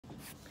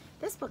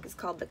This book is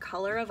called The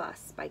Color of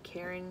Us by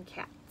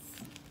Katz.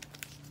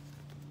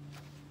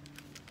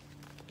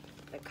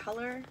 The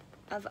Color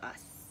of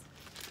Us.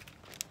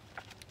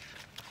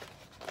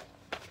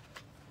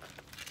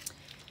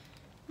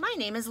 My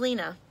name is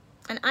Lena,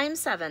 and I'm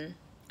 7.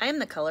 I am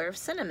the color of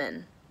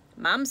cinnamon.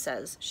 Mom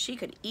says she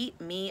could eat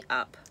me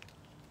up.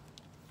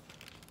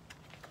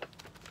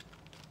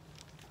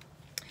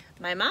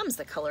 My mom's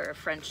the color of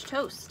French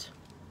toast.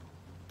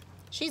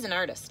 She's an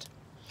artist.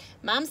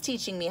 Mom's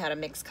teaching me how to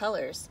mix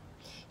colors.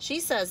 She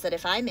says that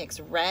if I mix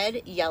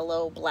red,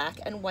 yellow, black,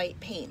 and white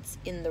paints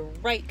in the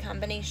right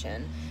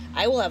combination,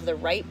 I will have the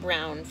right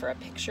brown for a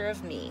picture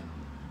of me.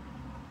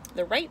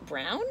 The right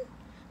brown?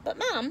 But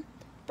Mom,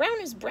 brown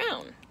is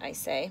brown, I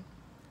say.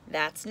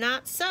 That's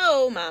not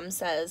so, Mom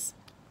says.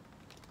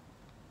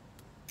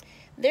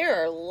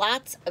 There are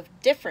lots of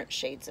different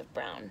shades of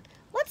brown.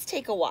 Let's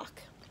take a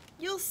walk.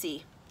 You'll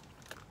see.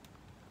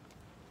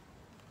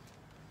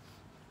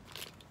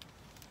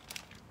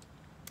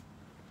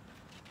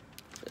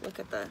 Look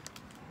at the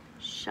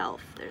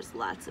shelf. There's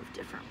lots of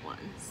different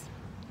ones.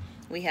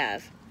 We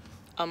have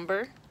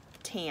umber,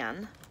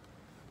 tan,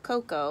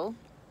 cocoa,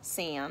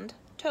 sand,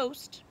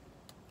 toast,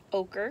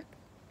 ochre,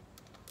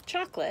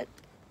 chocolate,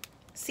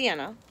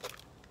 sienna,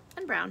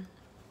 and brown.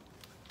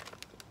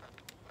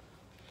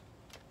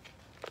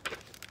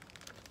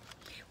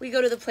 We go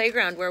to the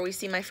playground where we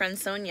see my friend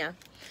Sonia.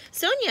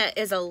 Sonia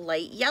is a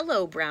light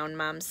yellow brown,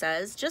 Mom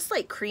says, just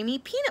like creamy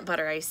peanut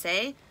butter, I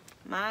say.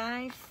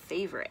 My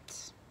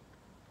favorite.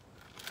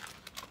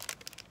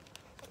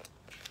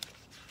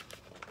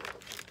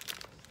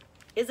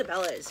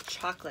 Isabella is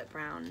chocolate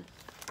brown,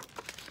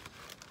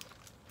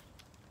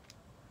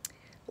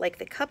 like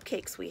the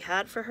cupcakes we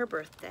had for her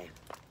birthday.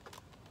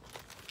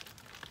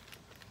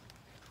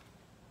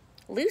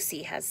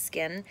 Lucy has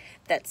skin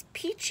that's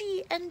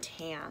peachy and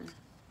tan.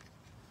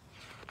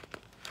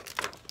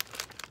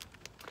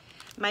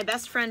 My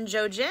best friend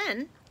Jo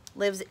Jin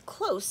lives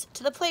close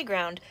to the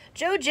playground.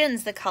 Jo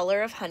Jin's the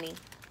color of honey.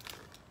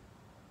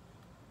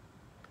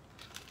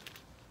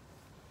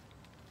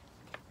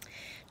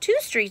 Two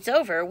streets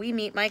over, we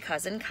meet my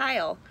cousin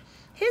Kyle.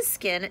 His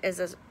skin is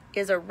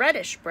a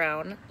reddish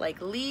brown,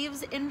 like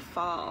leaves in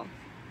fall.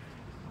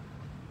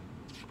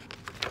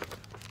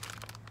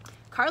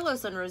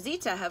 Carlos and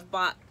Rosita have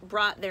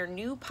brought their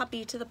new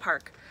puppy to the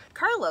park.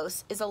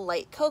 Carlos is a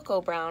light cocoa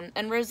brown,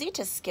 and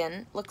Rosita's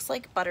skin looks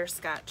like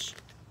butterscotch.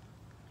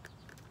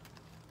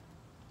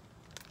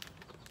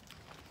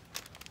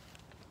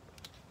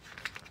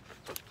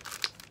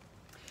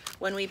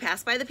 When we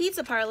pass by the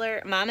pizza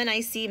parlor, Mom and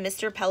I see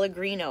Mr.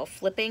 Pellegrino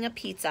flipping a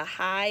pizza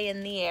high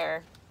in the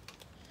air.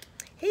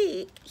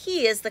 He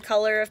is the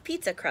color of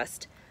pizza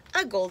crust,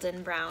 a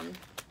golden brown.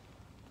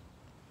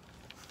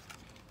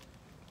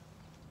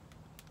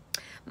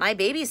 My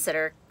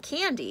babysitter,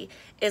 Candy,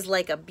 is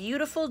like a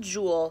beautiful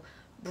jewel,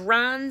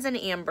 bronze and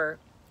amber.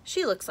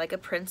 She looks like a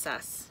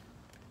princess.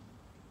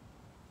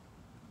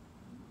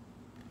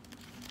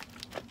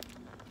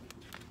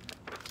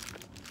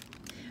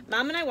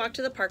 Mom and I walk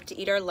to the park to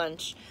eat our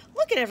lunch.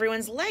 Look at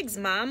everyone's legs,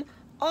 Mom.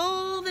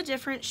 All the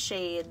different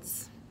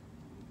shades.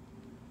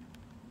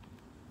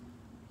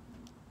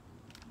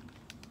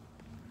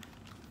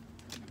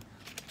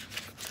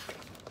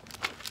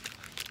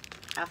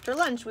 After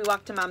lunch, we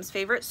walk to Mom's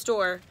favorite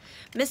store.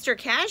 Mr.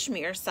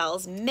 Cashmere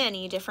sells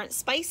many different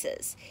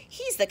spices.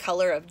 He's the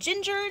color of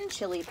ginger and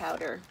chili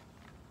powder.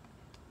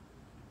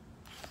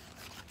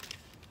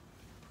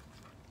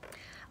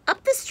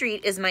 Up the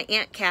street is my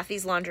Aunt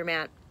Kathy's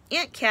laundromat.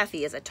 Aunt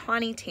Kathy is a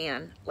tawny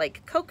tan,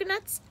 like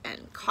coconuts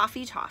and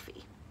coffee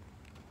toffee.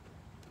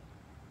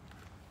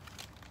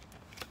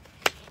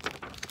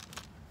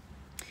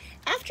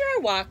 After our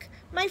walk,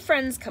 my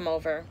friends come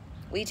over.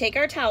 We take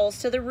our towels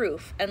to the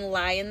roof and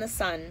lie in the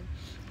sun.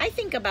 I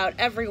think about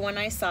everyone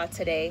I saw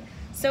today.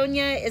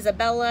 Sonia,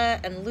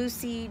 Isabella, and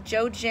Lucy,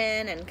 Jo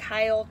Jin, and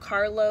Kyle,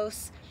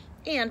 Carlos,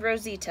 and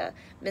Rosita,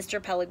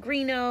 Mr.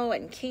 Pellegrino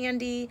and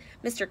Candy,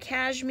 Mr.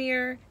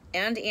 Cashmere,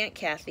 and Aunt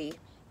Kathy.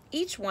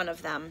 Each one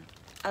of them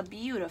a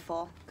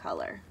beautiful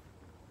color.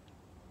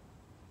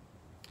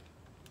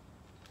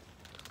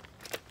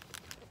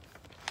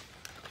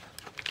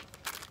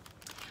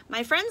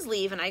 My friends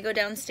leave and I go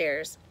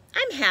downstairs.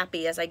 I'm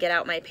happy as I get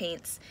out my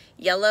paints,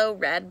 yellow,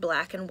 red,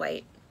 black, and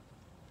white.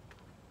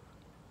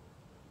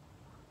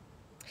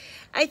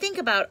 I think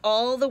about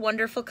all the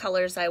wonderful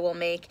colors I will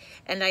make,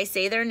 and I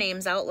say their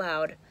names out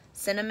loud: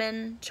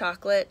 cinnamon,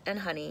 chocolate, and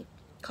honey,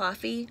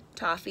 coffee,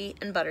 toffee,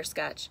 and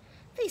butterscotch.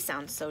 They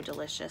sound so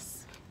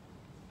delicious.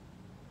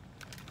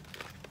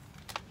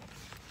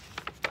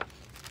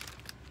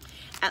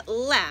 At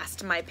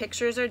last, my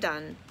pictures are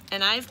done,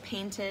 and I've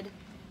painted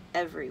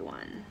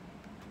everyone.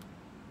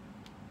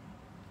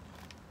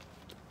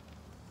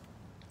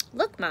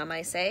 Look, Mom,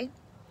 I say,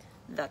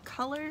 the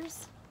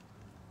colors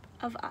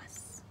of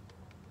us.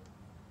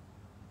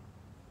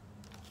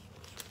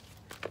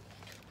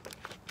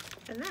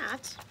 And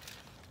that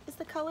is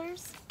the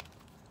colors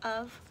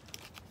of